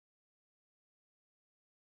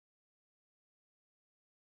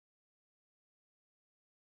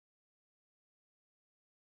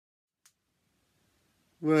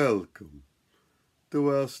Welcome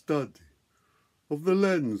to our study of the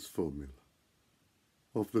lens formula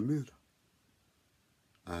of the mirror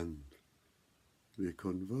and the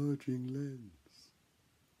converging lens.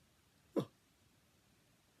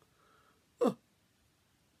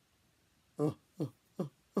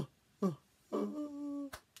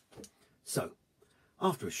 So,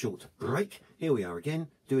 after a short break, here we are again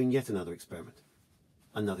doing yet another experiment.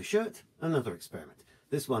 Another shirt, another experiment.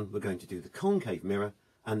 This one we're going to do the concave mirror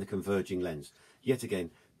and the converging lens. Yet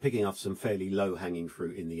again, picking off some fairly low-hanging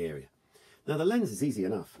fruit in the area. Now the lens is easy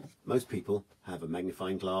enough. Most people have a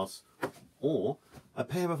magnifying glass or a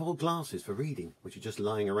pair of old glasses for reading, which are just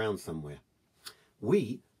lying around somewhere.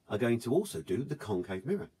 We are going to also do the concave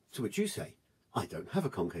mirror, to which you say, I don't have a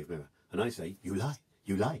concave mirror. And I say, you lie,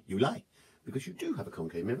 you lie, you lie. Because you do have a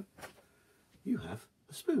concave mirror. You have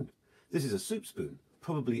a spoon. This is a soup spoon,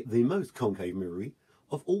 probably the most concave mirror-y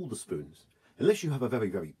of all the spoons. Unless you have a very,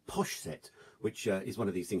 very posh set, which is one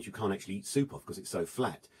of these things you can't actually eat soup off because it's so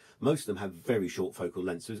flat. Most of them have very short focal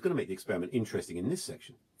length, so it's going to make the experiment interesting in this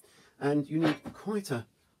section. And you need quite a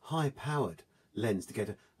high-powered lens to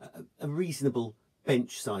get a reasonable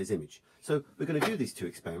bench-size image. So we're going to do these two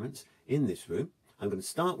experiments in this room. I'm going to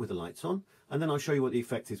start with the lights on, and then I'll show you what the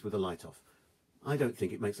effect is with the light off. I don't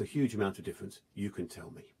think it makes a huge amount of difference. You can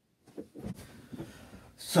tell me.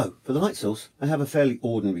 So, for the light source, I have a fairly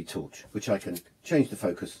ordinary torch, which I can change the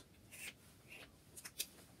focus.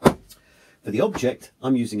 For the object,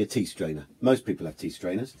 I'm using a tea strainer. Most people have tea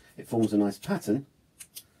strainers. It forms a nice pattern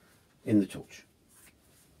in the torch.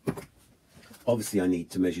 Obviously, I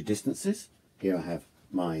need to measure distances. Here I have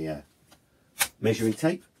my measuring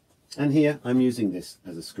tape, and here I'm using this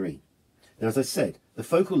as a screen. Now, as I said, the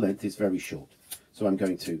focal length is very short, so I'm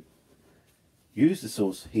going to use the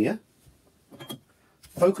source here,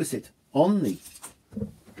 focus it on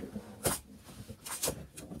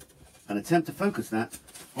and attempt to focus that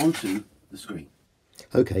onto the screen.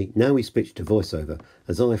 Okay, now we switch to voiceover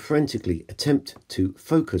as I frantically attempt to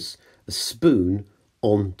focus a spoon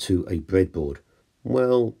onto a breadboard.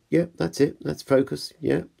 Well, yeah, that's it. That's focus.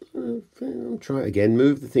 Yeah, I'll try it again.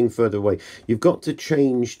 Move the thing further away. You've got to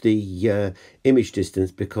change the image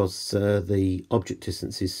distance because the object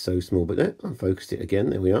distance is so small. But there, I focused it again.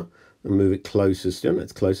 There we are. And move it closer still.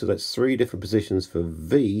 That's closer. That's 3 different positions for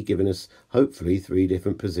V, giving us hopefully 3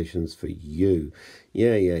 different positions for U.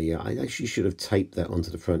 Yeah. I actually should have taped that onto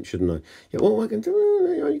the front, shouldn't I? Yeah. Well, I can do.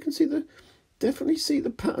 You can see definitely see the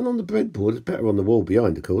pattern on the breadboard. It's better on the wall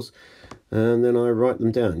behind, of course. And then I write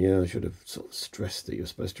them down. Yeah, I should have sort of stressed that you're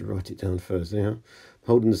supposed to write it down first. Yeah.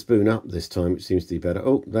 Holding the spoon up this time, which seems to be better.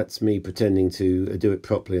 Oh, that's me pretending to do it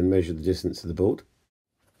properly and measure the distance of the board.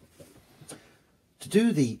 To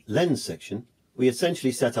do the lens section, we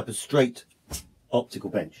essentially set up a straight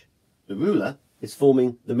optical bench. The ruler is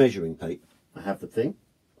forming the measuring tape. I have the thing,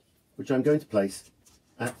 which I'm going to place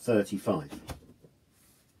at 35.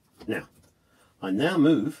 Now, I now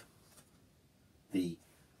move the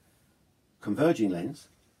converging lens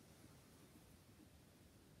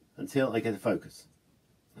until I get a focus.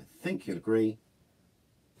 I think you'll agree,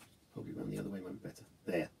 probably run the other way might be better.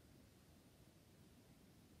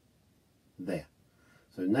 There.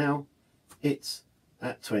 So now it's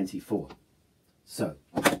at 24. So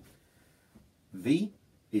V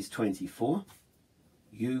is 24.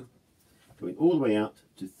 U going all the way out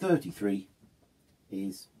to 33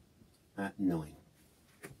 is at 9.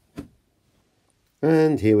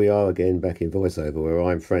 And here we are again back in voiceover where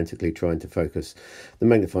I'm frantically trying to focus the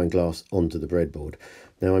magnifying glass onto the breadboard.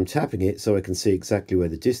 Now I'm tapping it so I can see exactly where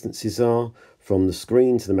the distances are. From the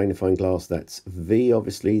screen to the magnifying glass, that's V,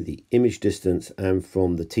 obviously, the image distance, and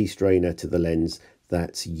from the tea strainer to the lens,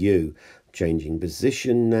 that's U. Changing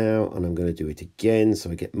position now, and I'm going to do it again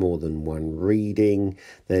so I get more than one reading.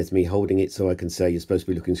 There's me holding it so I can say you're supposed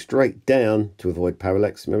to be looking straight down to avoid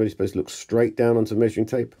parallax. Remember, you're supposed to look straight down onto measuring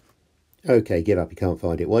tape. Okay, give up, he can't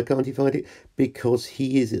find it. Why can't he find it? Because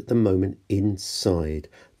he is at the moment inside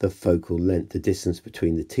the focal length. The distance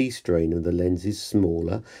between the tea strainer and the lens is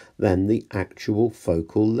smaller than the actual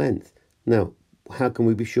focal length. Now, how can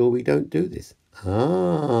we be sure we don't do this?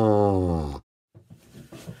 Of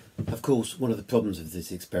course, one of the problems of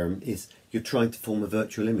this experiment is you're trying to form a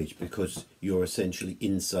virtual image because you're essentially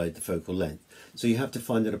inside the focal length. So you have to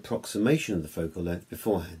find an approximation of the focal length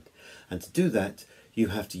beforehand. And to do that, you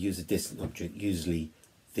have to use a distant object, usually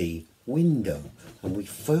the window. And we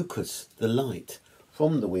focus the light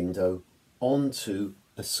from the window onto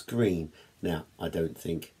a screen. Now, I don't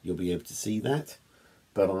think you'll be able to see that,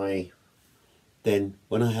 but then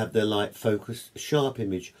when I have the light focused, a sharp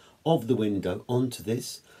image of the window onto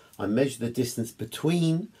this, I measure the distance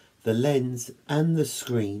between the lens and the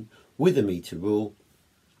screen with a meter rule,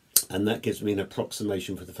 and that gives me an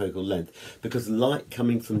approximation for the focal length, because light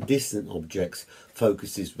coming from distant objects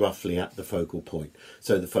focuses roughly at the focal point.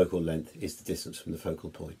 So the focal length is the distance from the focal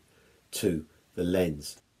point to the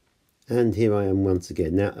lens. And here I am once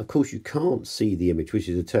again. Now, of course, you can't see the image, which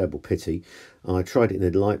is a terrible pity. I tried it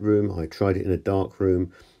in a light room, I tried it in a dark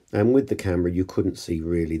room, and with the camera you couldn't see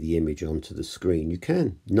really the image onto the screen. You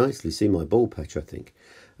can nicely see my ball patch, I think.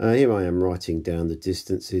 Here I am writing down the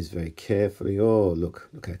distances very carefully. Oh, look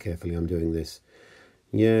how carefully I'm doing this.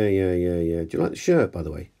 Yeah. Do you like the shirt, by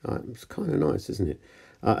the way? It's kind of nice, isn't it?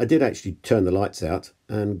 I did actually turn the lights out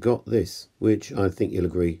and got this, which I think you'll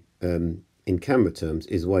agree, in camera terms,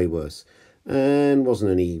 is way worse. And wasn't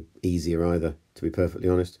any easier either, to be perfectly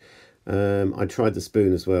honest. I tried the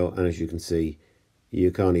spoon as well, and as you can see, you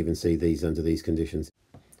can't even see these under these conditions.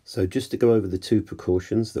 So just to go over the two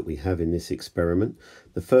precautions that we have in this experiment.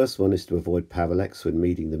 The first one is to avoid parallax when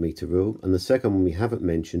meeting the meter rule, and the second one we haven't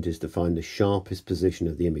mentioned is to find the sharpest position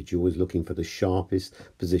of the image. You're always looking for the sharpest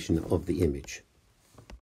position of the image.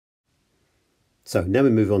 So now we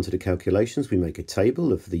move on to the calculations. We make a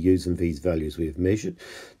table of the U's and V's values we have measured,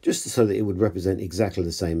 just so that it would represent exactly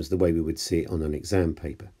the same as the way we would see it on an exam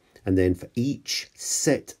paper. And then for each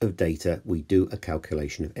set of data, we do a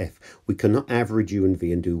calculation of F. We cannot average U and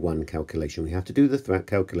V and do one calculation. We have to do the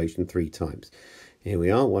calculation 3 times. Here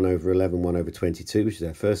we are, 1 over 11, 1 over 22, which is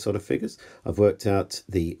our first sort of figures. I've worked out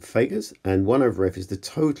the figures, and 1 over F is the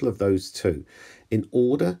total of those two. In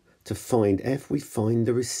order to find F, we find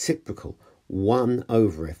the reciprocal, 1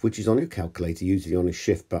 over F, which is on your calculator, usually on a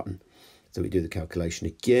shift button. So we do the calculation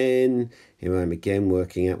again. Here I am again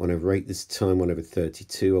working out 1 over 8 this time, 1 over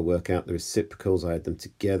 32. I work out the reciprocals, I add them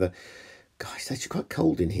together. Gosh, it's actually quite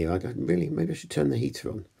cold in here. Maybe I should turn the heater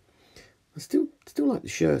on. I still like the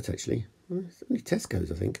shirt, actually. It's only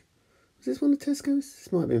Tesco's, I think. Was this one of Tesco's?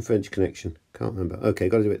 This might have been French Connection. Can't remember. Okay,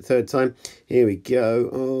 got to do it the third time. Here we go.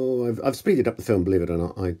 Oh, I've speeded up the film, believe it or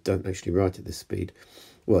not. I don't actually write at this speed.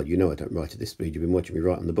 Well, you know I don't write at this speed. You've been watching me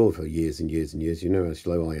write on the board for years and years and years. You know how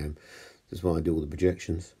slow I am. That's why I do all the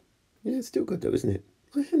projections. Yeah, it's still good though, isn't it?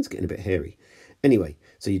 My hand's getting a bit hairy. Anyway,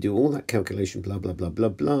 so you do all that calculation, blah, blah, blah, blah,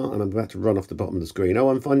 blah, and I'm about to run off the bottom of the screen. Oh,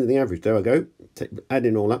 I'm finding the average. There I go. Add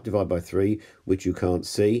it all up, divide by 3, which you can't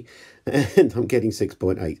see, and I'm getting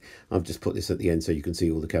 6.8. I've just put this at the end so you can see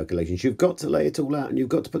all the calculations. You've got to lay it all out, and you've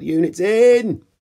got to put the units in.